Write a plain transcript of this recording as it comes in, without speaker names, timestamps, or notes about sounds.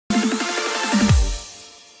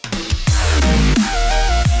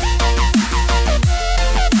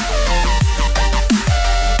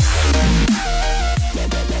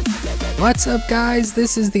What's up, guys?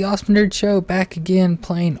 This is the Awesome Nerd Show, back again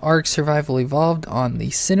playing Ark Survival Evolved on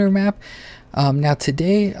the center map. Now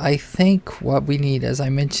today I think what we need, as I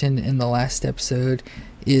mentioned in the last episode,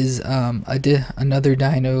 is another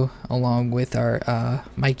dino along with our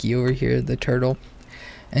Mikey over here, the turtle.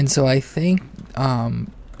 And so I think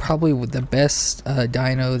probably the best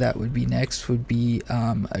dino that would be next would be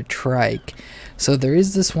a Trike. So there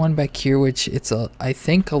is this one back here, which it's I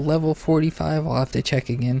think a level 45. I'll have to check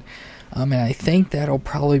again. And I think that'll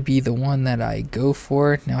probably be the one that I go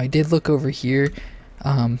for. Now I did look over here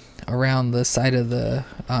around the side of the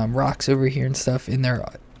rocks over here and stuff, and there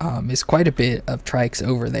is quite a bit of Trikes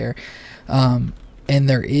over there. And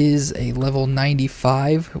there is a level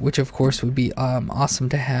 95, which of course would be awesome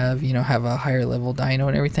to have, you know, have a higher level dino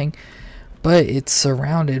and everything. But it's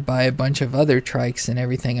surrounded by a bunch of other Trikes and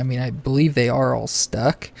everything. I mean, I believe they are all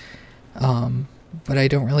stuck. But I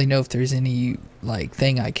don't really know if there's any like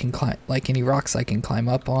thing I can climb, like any rocks I can climb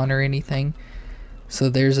up on or anything. So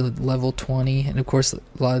there's a level 20, and of course a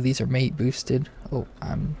lot of these are mate boosted. Oh,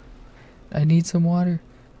 I need some water.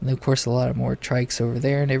 And of course a lot of more Trikes over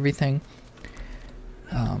there and everything.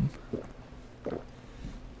 And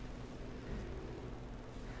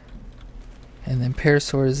then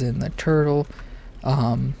Parasaurs and the turtle.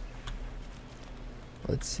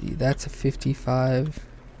 Let's see, that's a 55.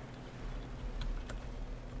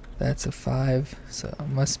 That's a 5, so it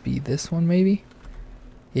must be this one maybe.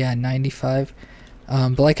 Yeah, 95.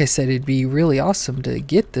 But like I said, it'd be really awesome to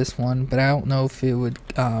get this one, but I don't know if it would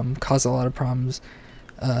cause a lot of problems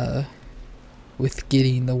with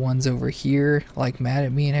getting the ones over here, like mad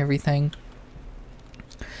at me and everything.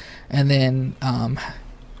 And then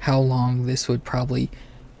how long this would probably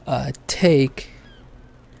take.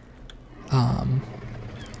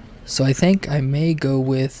 So I think I may go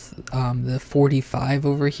with the 45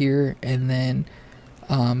 over here, and then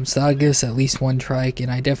so that'll give us at least one Trike, and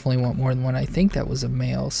I definitely want more than one. I think that was a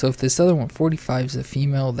male, so if this other one 45 is a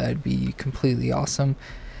female, that'd be completely awesome.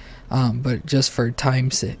 But just for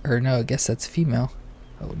time's sake, or no, I guess that's female.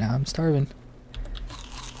 Oh, now I'm starving.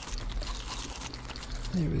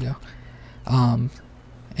 There we go.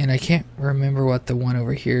 And I can't remember what the one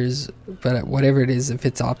over here is, but whatever it is, if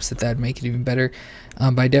it's opposite, that'd make it even better.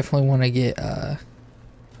 But I definitely want to get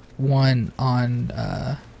one on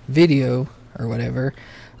video or whatever.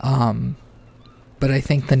 But I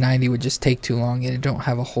think the 90 would just take too long, and I don't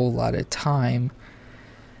have a whole lot of time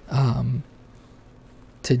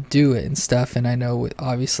to do it and stuff. And I know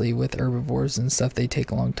obviously with herbivores and stuff, they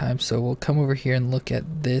take a long time. So we'll come over here and look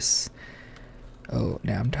at this. Oh,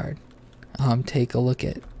 now I'm tired. Take a look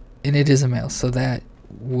at, and it is a male, so that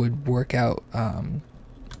would work out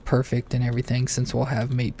perfect and everything, since we'll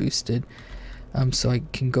have mate boosted. So I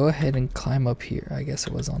can go ahead and climb up here. I guess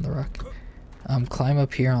it was on the rock. Climb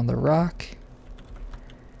up here on the rock,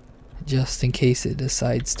 just in case it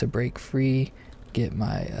decides to break free. Get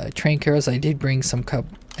my train arrows. I did bring some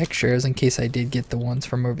extra arrows in case I did get the ones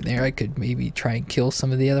from over there. I could maybe try and kill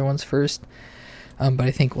some of the other ones first. But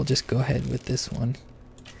I think we'll just go ahead with this one.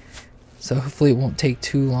 So hopefully it won't take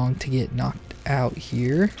too long to get knocked out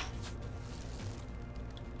here.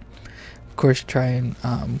 Of course, try and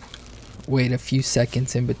wait a few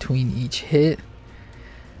seconds in between each hit.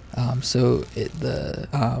 So the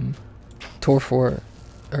torpor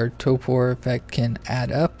effect can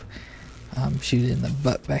add up. Shoot it in the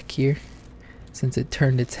butt back here, since it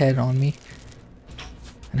turned its head on me.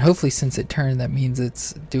 And hopefully, since it turned, that means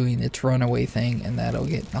it's doing its runaway thing, and that'll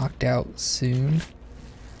get knocked out soon.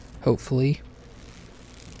 Hopefully.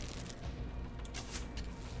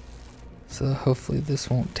 So hopefully this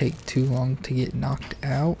won't take too long to get knocked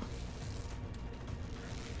out.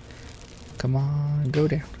 Come on, go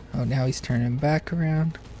down. Oh, now he's turning back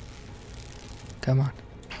around. Come on.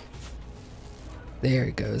 There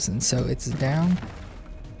it goes, and so it's down.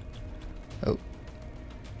 Oh.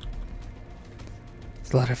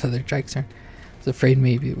 There's a lot of other Trikes there. I was afraid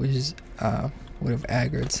maybe it was would have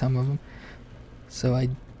aggroed some of them. So I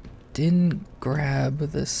didn't grab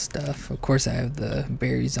the stuff. Of course I have the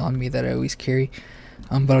berries on me that I always carry,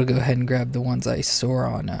 but I'll go ahead and grab the ones I saw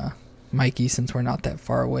on Mikey, since we're not that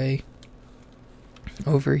far away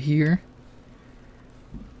over here.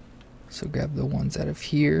 So grab the ones out of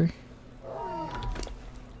here.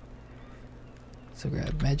 So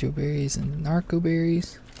grab Medjo berries and narco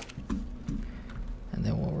berries, and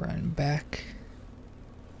then we'll run back.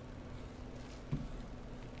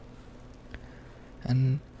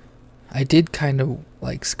 And I did kind of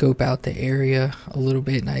like scope out the area a little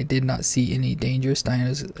bit, and I did not see any dangerous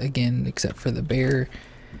dinos again, except for the bear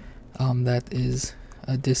that is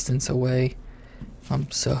a distance away.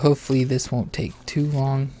 So hopefully this won't take too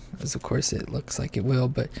long. as of course it looks like it will,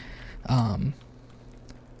 but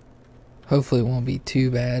hopefully it won't be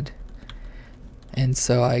too bad. And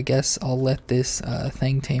so I guess I'll let this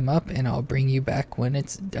thing tame up, and I'll bring you back when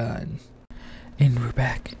it's done. And we're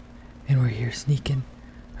back, and we're here sneaking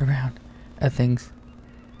around at things.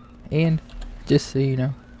 And just so you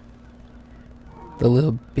know, the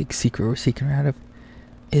little big secret we're sneaking around of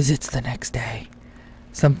is it's the next day.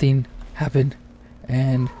 Something happened,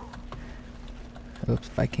 and oops,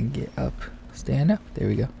 if I can get up, stand up, there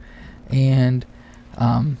we go. And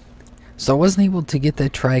so I wasn't able to get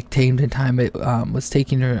that trike tamed in time. It was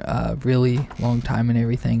taking a really long time and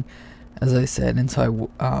everything, as I said, and so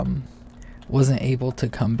I wasn't able to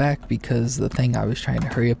come back because the thing I was trying to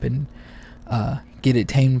hurry up and get it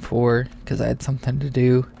tamed for, because I had something to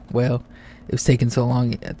do, well, it was taking so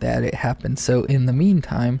long that it happened. So in the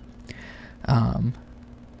meantime,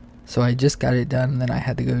 so I just got it done, and then I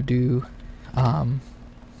had to go do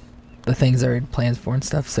the things I had plans for and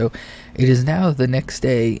stuff. So it is now the next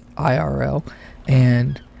day IRL,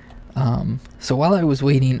 and so while I was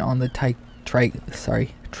waiting on the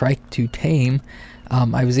trike to tame,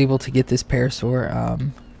 I was able to get this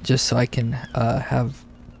parasaur just so I can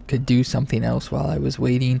could do something else while I was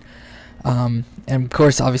waiting. And of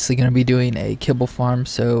course, obviously going to be doing a kibble farm,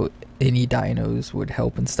 so any dinos would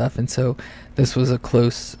help and stuff. And so this was a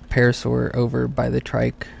close parasaur over by the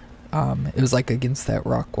trike. It was like against that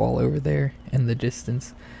rock wall over there in the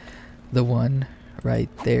distance, the one right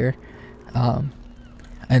there.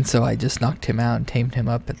 And so I just knocked him out and tamed him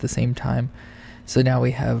up at the same time. So now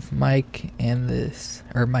we have Mike and this,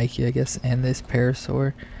 or Mikey I guess, and this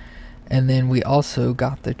parasaur. And then we also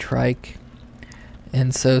got the trike.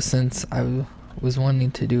 And so since I was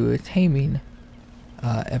wanting to do a taming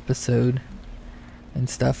episode and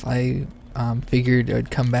stuff, I figured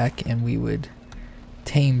I'd come back and we would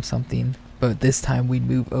tame something, but this time we'd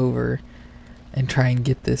move over and try and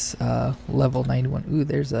get this level 91. Ooh,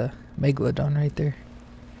 there's a megalodon right there.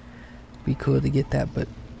 Be cool to get that, but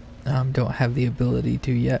don't have the ability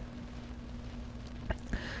to yet.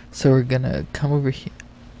 So we're gonna come over here.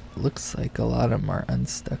 Looks like a lot of them are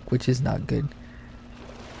unstuck, which is not good.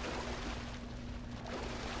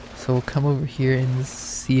 So we'll come over here and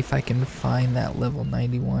see if I can find that level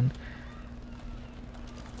 91.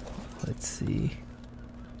 Let's see.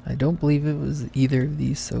 I don't believe it was either of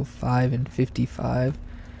these, so 5 and 55,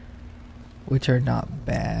 which are not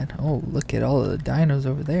bad. Oh, look at all of the dinos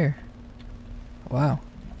over there. Wow.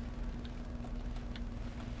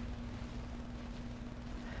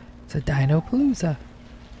 It's a Dino-palooza.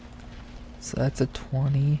 So that's a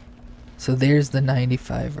 20. So there's the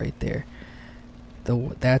 95 right there.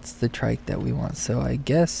 That's the trike that we want. So I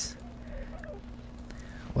guess,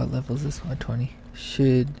 what level is this? 120.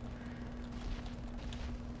 Should...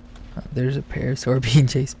 there's a parasaur being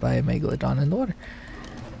chased by a megalodon in the water.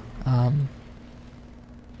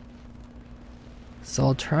 So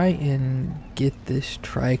I'll try and get this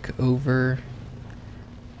trike over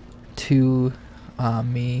to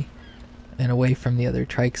me and away from the other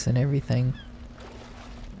trikes and everything.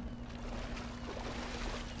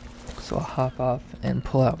 So I'll hop off and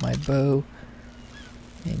pull out my bow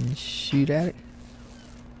and shoot at it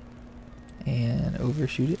and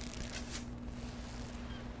overshoot it.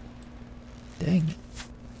 Dang it.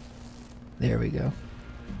 There we go.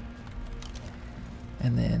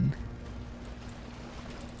 And then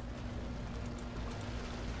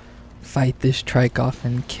fight this trike off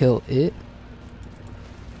and kill it.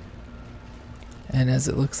 And as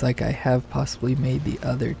it looks like I have possibly made the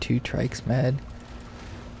other two trikes mad.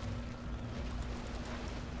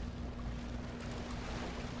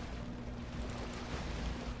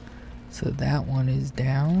 So that one is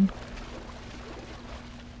down.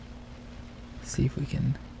 See if we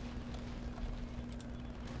can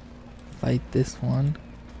fight this one,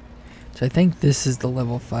 which I think this is the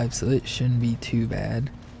level 5, so it shouldn't be too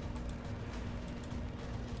bad.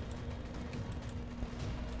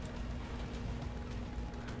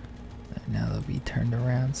 Now they'll be turned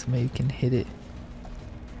around, so maybe we can hit it.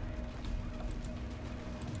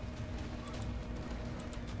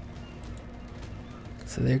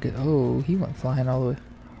 So they're good. Oh, he went flying all the way.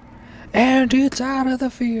 And it's out of the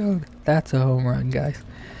field. That's a home run, guys.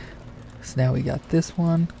 So now we got this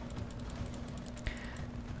one.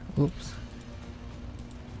 Oops.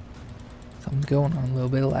 Something's going on, a little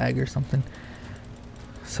bit of lag or something.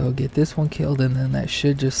 So get this one killed, and then that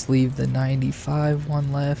should just leave the 95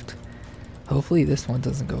 one left. Hopefully this one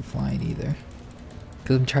doesn't go flying either,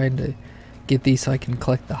 because I'm trying to get these so I can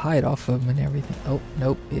collect the hide off of them and everything. Oh,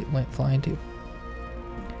 nope, it went flying too.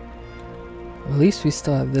 At least we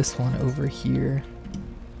still have this one over here.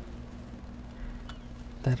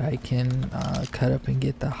 that I can cut up and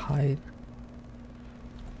get the hide.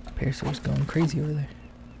 Parasaur's going crazy over there.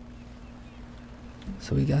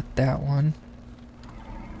 So we got that one.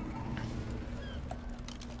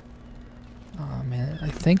 Oh man, I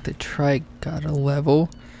think the trike got a level.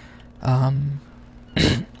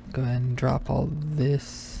 Go ahead and drop all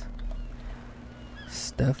this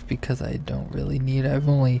stuff because I don't really need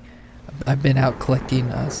it. I've been out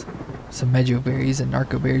collecting some mejo berries and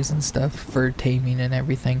narco berries and stuff for taming and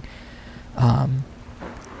everything.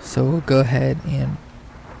 So we'll go ahead and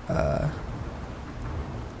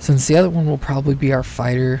since the other one will probably be our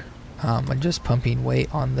fighter, I'm just pumping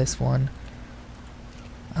weight on this one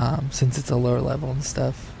since it's a lower level and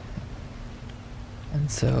stuff. And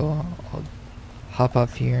so I'll hop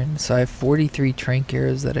off here, and so I have 43 trank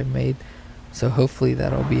arrows that I've made, so hopefully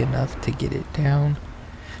that'll be enough to get it down.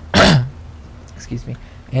 Excuse me.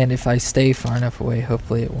 And if I stay far enough away,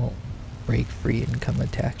 hopefully it won't break free and come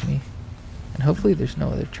attack me. And hopefully there's no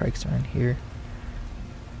other trikes around here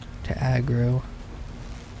to aggro.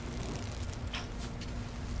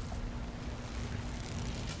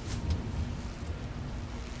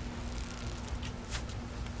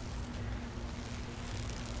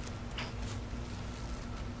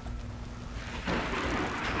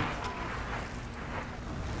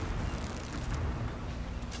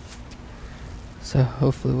 So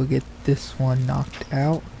hopefully we'll get this one knocked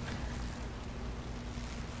out.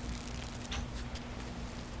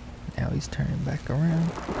 Now he's turning back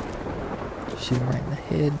around. Shoot him right in the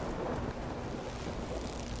head.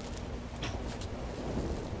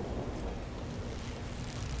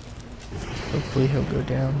 Hopefully he'll go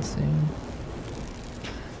down soon.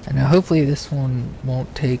 And now hopefully this one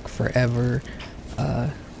won't take forever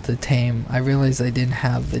to tame. I realized I didn't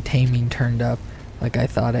have the taming turned up like I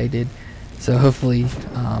thought I did. So hopefully,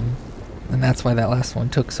 and that's why that last one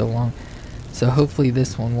took so long. So hopefully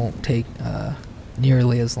this one won't take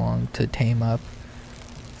nearly as long to tame up,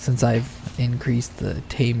 since I've increased the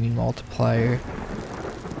taming multiplier.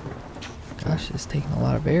 Gosh, it's taking a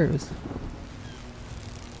lot of arrows.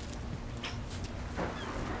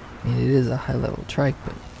 I mean, it is a high level trike,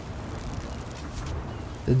 but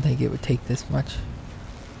didn't think it would take this much.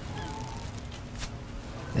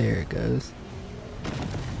 There it goes.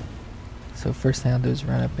 So first thing I'll do is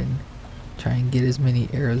run up and try and get as many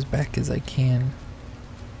arrows back as I can.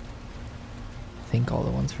 I think all the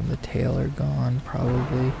ones from the tail are gone,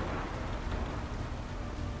 probably.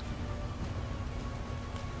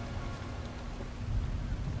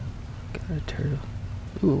 Got a turtle.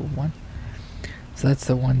 Ooh, one. So that's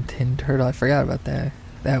the 110 turtle. I forgot about that.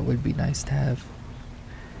 That would be nice to have.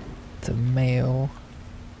 It's a male.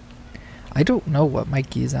 I don't know what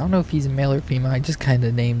Mikey is. I don't know if he's a male or female. I just kind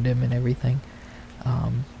of named him and everything.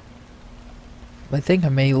 But I think I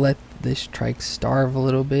may let this trike starve a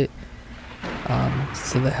little bit.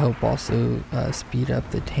 So that help also speed up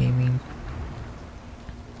the taming.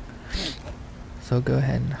 So go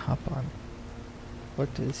ahead and hop on.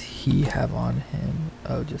 What does he have on him?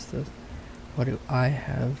 Oh, just this. What do I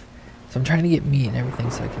have? So I'm trying to get meat and everything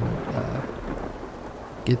so I can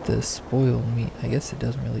get the spoiled meat. I guess it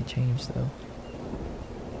doesn't really change though.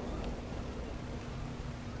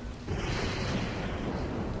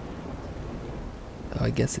 Oh, I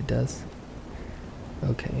guess it does.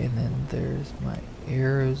 Okay, and then there's my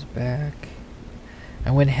arrows back.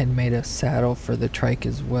 I went ahead and made a saddle for the trike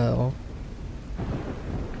as well.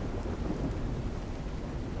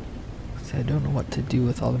 So I don't know what to do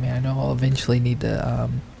with all the meat. I know I'll eventually need to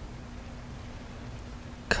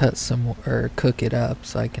cut some more, or cook it up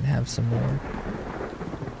so I can have some more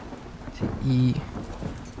to eat.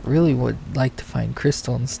 Really would like to find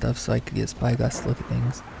crystal and stuff so I could get spyglass to look at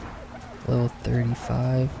things. Level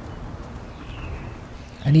 35.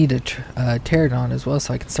 I need a pterodon as well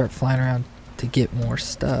so I can start flying around to get more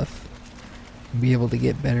stuff and be able to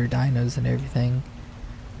get better dinos and everything.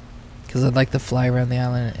 Because I'd like to fly around the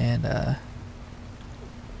island and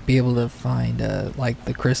be able to find like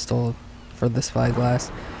the crystal for the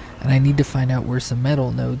spyglass. And I need to find out where some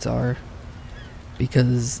metal nodes are,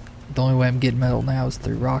 because the only way I'm getting metal now is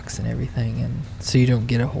through rocks and everything, and so you don't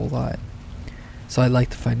get a whole lot. So I'd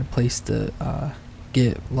like to find a place to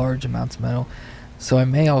get large amounts of metal. So I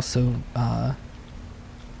may also,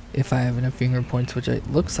 if I have enough finger points, which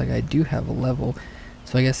it looks like I do have a level,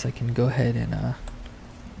 so I guess I can go ahead and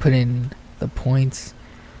put in the points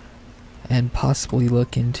and possibly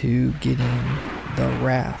look into getting the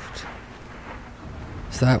raft.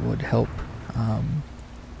 So that would help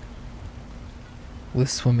with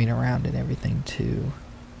swimming around and everything too,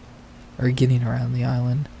 or getting around the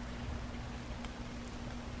island.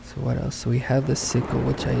 So what else? So we have the sickle,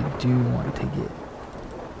 which I do want to get.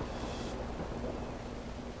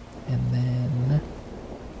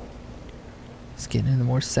 Let's get into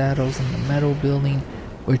more saddles and the metal building,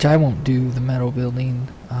 which I won't do the metal building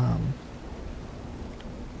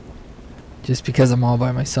just because I'm all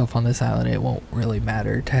by myself on this island. It won't really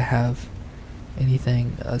matter to have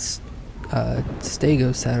anything. A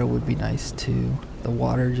stego saddle would be nice too. The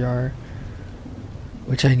water jar,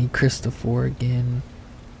 which I need crystal for again.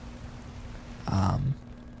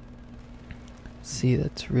 See,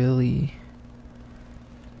 that's really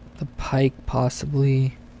the pike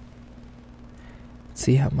possibly. Let's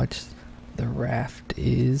see how much the raft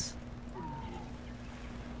is.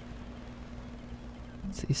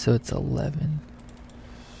 Let's see, so it's 11.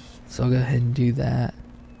 So I'll go ahead and do that.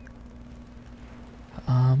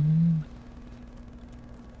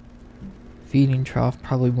 Feeding trough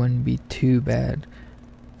probably wouldn't be too bad.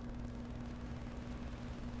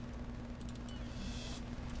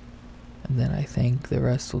 And then I think the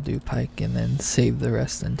rest will do pike and then save the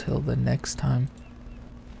rest until the next time.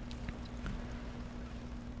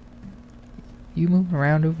 You moving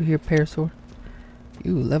around over here, Parasaur?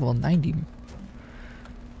 Ooh, level 90.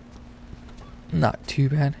 Not too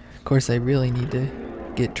bad. Of course, I really need to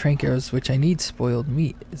get trank arrows, which I need spoiled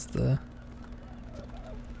meat is the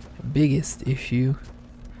biggest issue.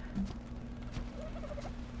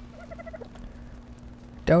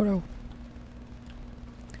 Dodo.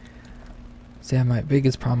 So yeah, my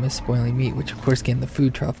biggest problem is spoiling meat, which of course getting the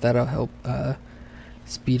food trough, that'll help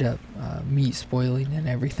speed up meat spoiling and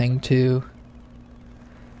everything too.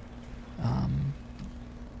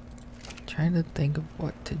 Trying to think of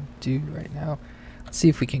what to do right now. Let's see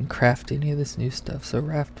if we can craft any of this new stuff. So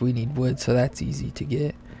raft, we need wood, so that's easy to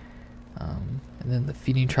get. And then the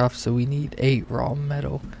feeding trough, so we need 8 raw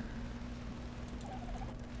metal.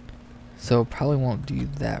 So probably won't do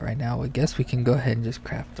that right now. I guess we can go ahead and just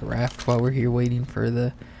craft the raft while we're here waiting for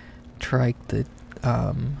the trike to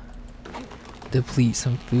deplete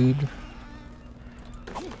some food.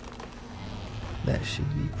 That should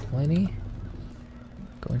be plenty.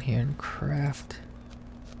 Go in here and craft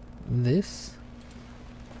this.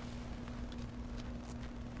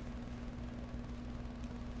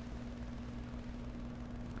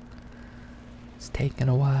 It's taking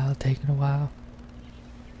a while, taking a while.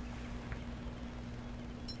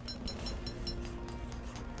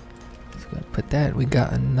 So gonna put that, we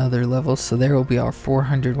got another level, so there will be our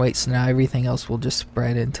 400 weight. So now everything else will just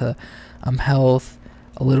spread into health,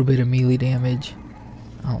 a little bit of melee damage.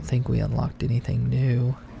 I don't think we unlocked anything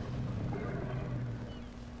new.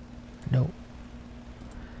 Nope.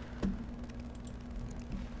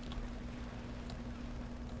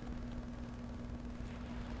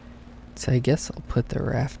 So I guess I'll put the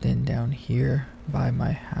raft in down here by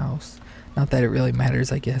my house. Not that it really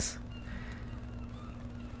matters, I guess,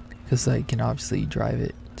 because I can obviously drive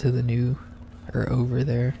it to the new, or over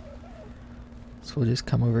there. So we'll just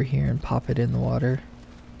come over here and pop it in the water.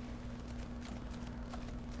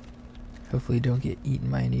 Hopefully don't get eaten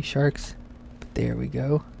by any sharks. But there we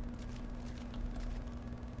go.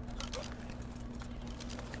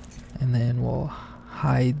 And then we'll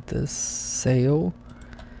hide the sail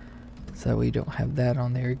so that we don't have that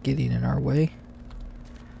on there getting in our way.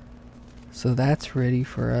 So that's ready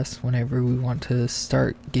for us whenever we want to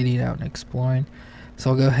start getting out and exploring.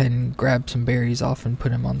 So I'll go ahead and grab some berries off and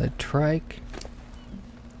put them on the trike.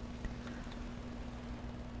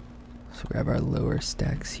 So grab our lower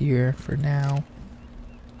stacks here for now.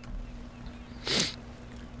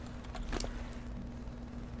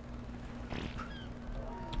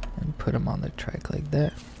 And put them on the trike like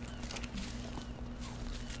that.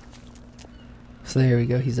 So there we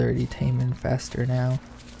go, he's already taming faster now.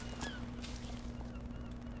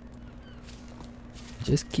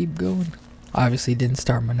 Just keep going. Obviously didn't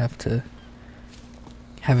start him enough to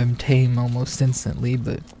have him tame almost instantly,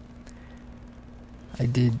 but I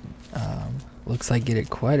did, looks like get it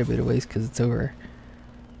quite a bit of ways because it's over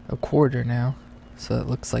a quarter now. So it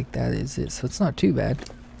looks like that is it. So it's not too bad.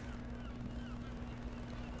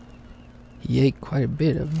 He ate quite a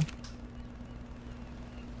bit of them.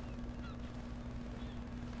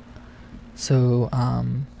 So,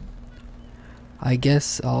 I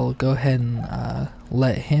guess I'll go ahead and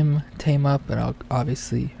let him tame up, and I'll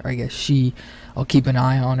obviously, or I guess I'll keep an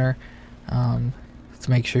eye on her to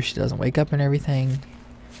make sure she doesn't wake up and everything.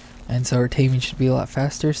 And so her taming should be a lot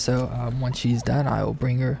faster. So once she's done, I will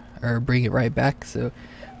bring it right back so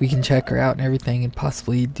we can check her out and everything, and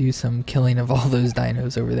possibly do some killing of all those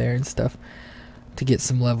dinos over there and stuff to get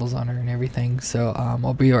some levels on her and everything. So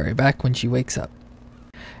I'll be right back when she wakes up.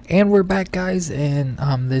 And we're back, guys, and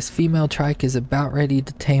this female trike is about ready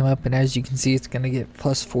to tame up, and as you can see, it's going to get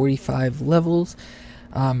plus 45 levels.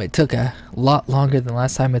 It took a lot longer than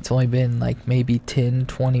last time. It's only been like maybe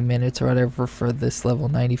 10-20 minutes or whatever for this level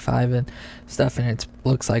 95 and stuff, and it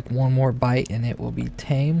looks like one more bite and it will be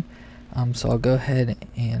tame. So I'll go ahead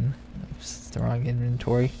and, oops, it's the wrong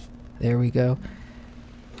inventory. There we go.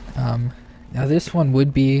 Now this one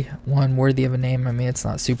would be one worthy of a name. I mean, it's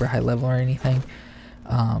not super high level or anything,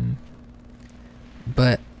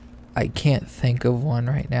 but I can't think of one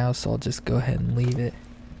right now, so I'll just go ahead and leave it.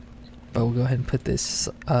 But we'll go ahead and put this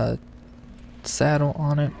saddle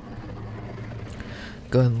on it.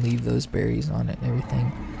 Go ahead and leave those berries on it and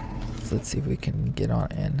everything. So let's see if we can get on,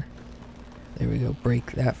 and there we go,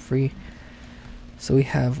 break that free. So we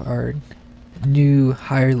have our new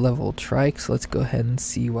higher level trike. So let's go ahead and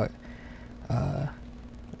see what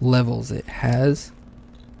levels it has.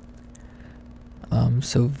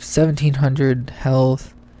 So 1700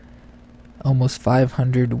 health, almost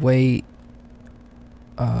 500 weight,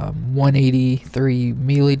 183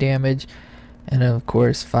 melee damage, and of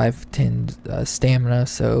course 510 stamina.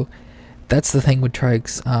 So that's the thing with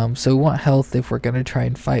trikes. So we want health if we're gonna try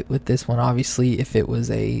and fight with this one. Obviously, if it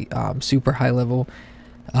was a super high level,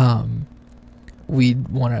 we'd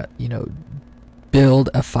want to, you know, build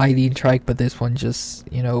a fighting trike, but this one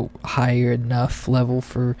just, you know, higher enough level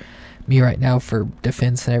for me right now for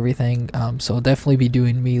defense and everything. So I'll definitely be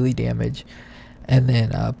doing melee damage, and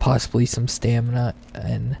then possibly some stamina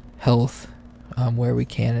and health where we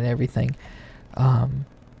can and everything.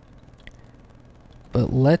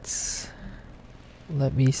 But let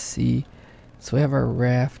me see. So we have our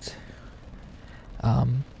raft.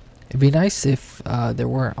 It'd be nice if there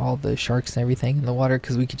weren't all the sharks and everything in the water,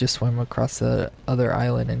 because we could just swim across the other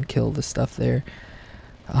island and kill the stuff there.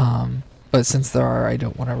 But since there are, I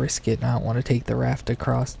don't want to risk it, and I don't want to take the raft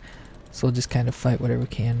across. So we'll just kind of fight whatever we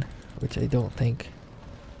can, which I don't think.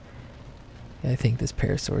 Yeah, I think this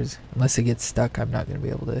parasaur's, unless it gets stuck, I'm not going to be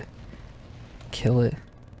able to kill it.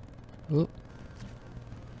 Oop.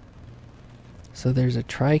 So there's a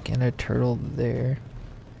trike and a turtle there.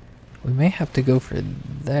 We may have to go for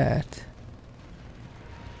that,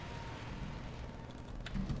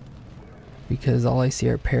 because all I see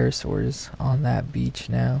are parasaurs on that beach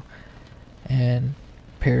now, and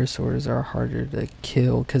parasaurs are harder to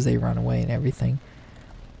kill because they run away and everything.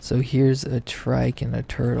 So here's a trike and a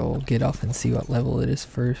turtle. Get off and see what level it is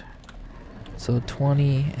first. So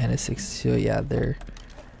 20 and a 6. So yeah, they're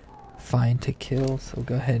fine to kill. So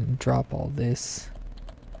go ahead and drop all this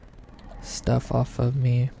stuff off of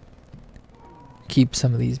me. Keep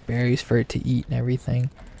some of these berries for it to eat and everything.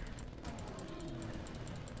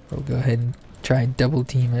 We'll go ahead and try and double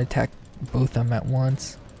team and attack both of them at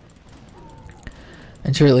once.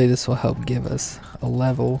 And surely this will help give us a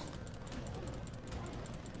level.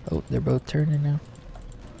 Oh, they're both turning now.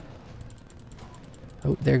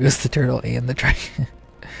 Oh, there goes the turtle and the trike.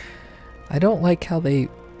 I don't like how they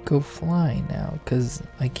go flying now, because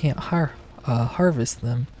I can't harvest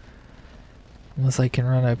them unless I can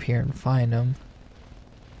run up here and find them.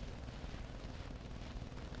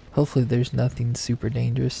 Hopefully there's nothing super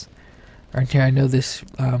dangerous around here. I know this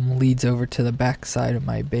leads over to the back side of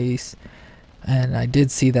my base, and I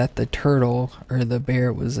did see that the turtle, or the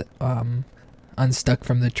bear, was unstuck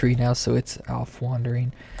from the tree now, so it's off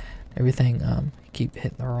wandering. Everything, keep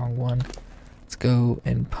hitting the wrong one. Let's go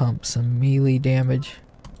and pump some melee damage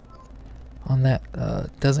on that.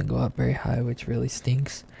 Doesn't go up very high, which really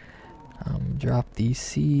stinks. Drop these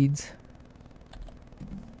seeds.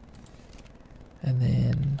 And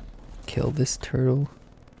then kill this turtle.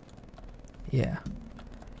 Yeah.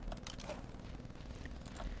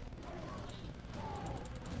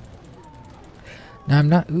 Now I'm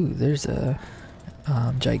not. Ooh, there's a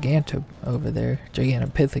Giganto over there,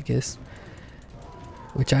 Gigantopithecus,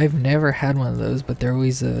 which I've never had one of those, but they're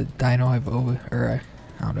always a dino I don't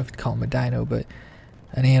know if to call him a dino, but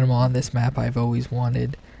an animal on this map I've always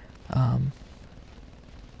wanted.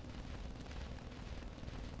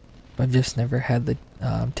 I've just never had the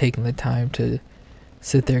taken the time to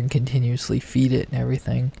sit there and continuously feed it and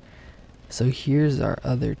everything. So here's our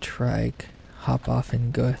other trike. Hop off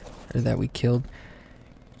and go, or that we killed.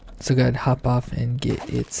 So go ahead, hop off and get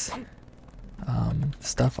its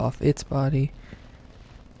stuff off its body.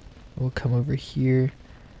 We'll come over here.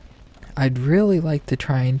 I'd really like to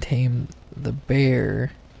try and tame the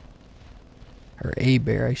bear, or a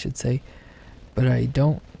bear I should say, but I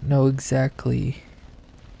don't know exactly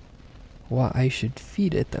what I should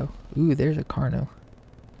feed it though. Ooh, there's a Carno.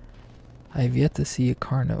 I have yet to see a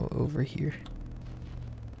Carno over here,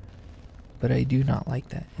 but I do not like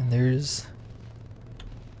that. And there's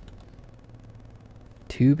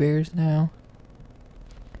 2 bears now.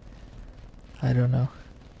 I don't know.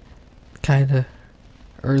 Kinda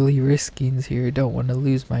early riskings here. Don't want to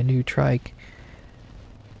lose my new trike.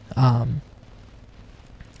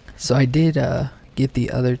 So I did get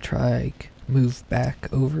the other trike moved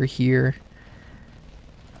back over here.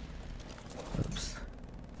 Oops.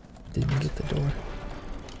 Didn't get the door.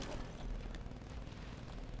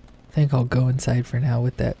 I think I'll go inside for now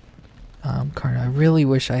with that car. I really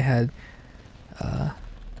wish I had a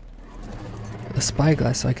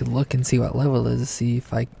spyglass so I could look and see what level it is, to see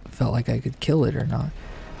if I felt like I could kill it or not,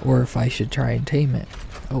 or if I should try and tame it.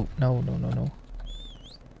 Oh, no.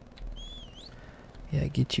 Yeah,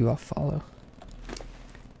 get you off follow.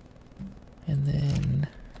 And then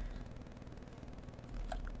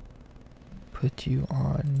put you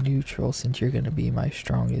on neutral since you're going to be my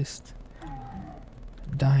strongest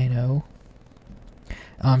dino.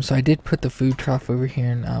 So I did put the food trough over here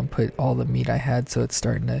and put all the meat I had, so it's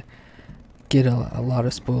starting to get a lot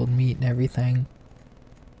of spoiled meat and everything,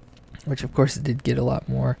 which of course it did get a lot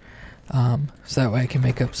more, so that way I can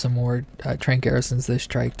make up some more trank arrows, since this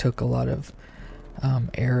trike took a lot of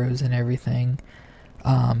arrows and everything.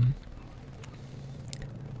 I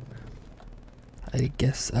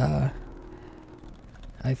guess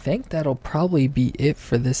I think that'll probably be it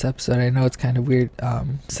for this episode. I know it's kind of weird,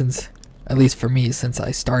 since, at least for me, since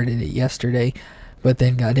I started it yesterday, but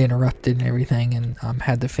then got interrupted and everything, and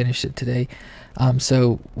had to finish it today.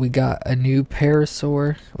 So we got a new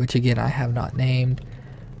parasaur, which again I have not named,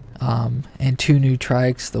 and 2 new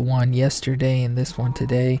trikes, the one yesterday and this one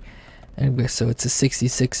today. And so it's a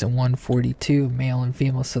 66 and 142, male and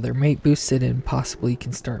female, so they're mate boosted and possibly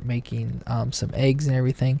can start making some eggs and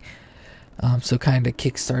everything. So kind of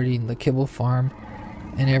kickstarting the kibble farm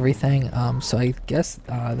and everything. So I guess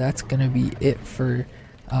that's gonna be it for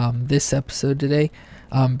this episode today.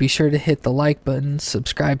 Be sure to hit the like button,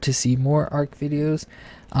 subscribe to see more ARK videos,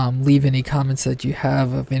 leave any comments that you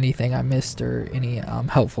have of anything I missed or any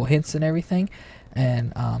helpful hints and everything.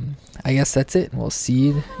 And I guess that's it, and we'll see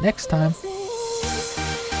you next time.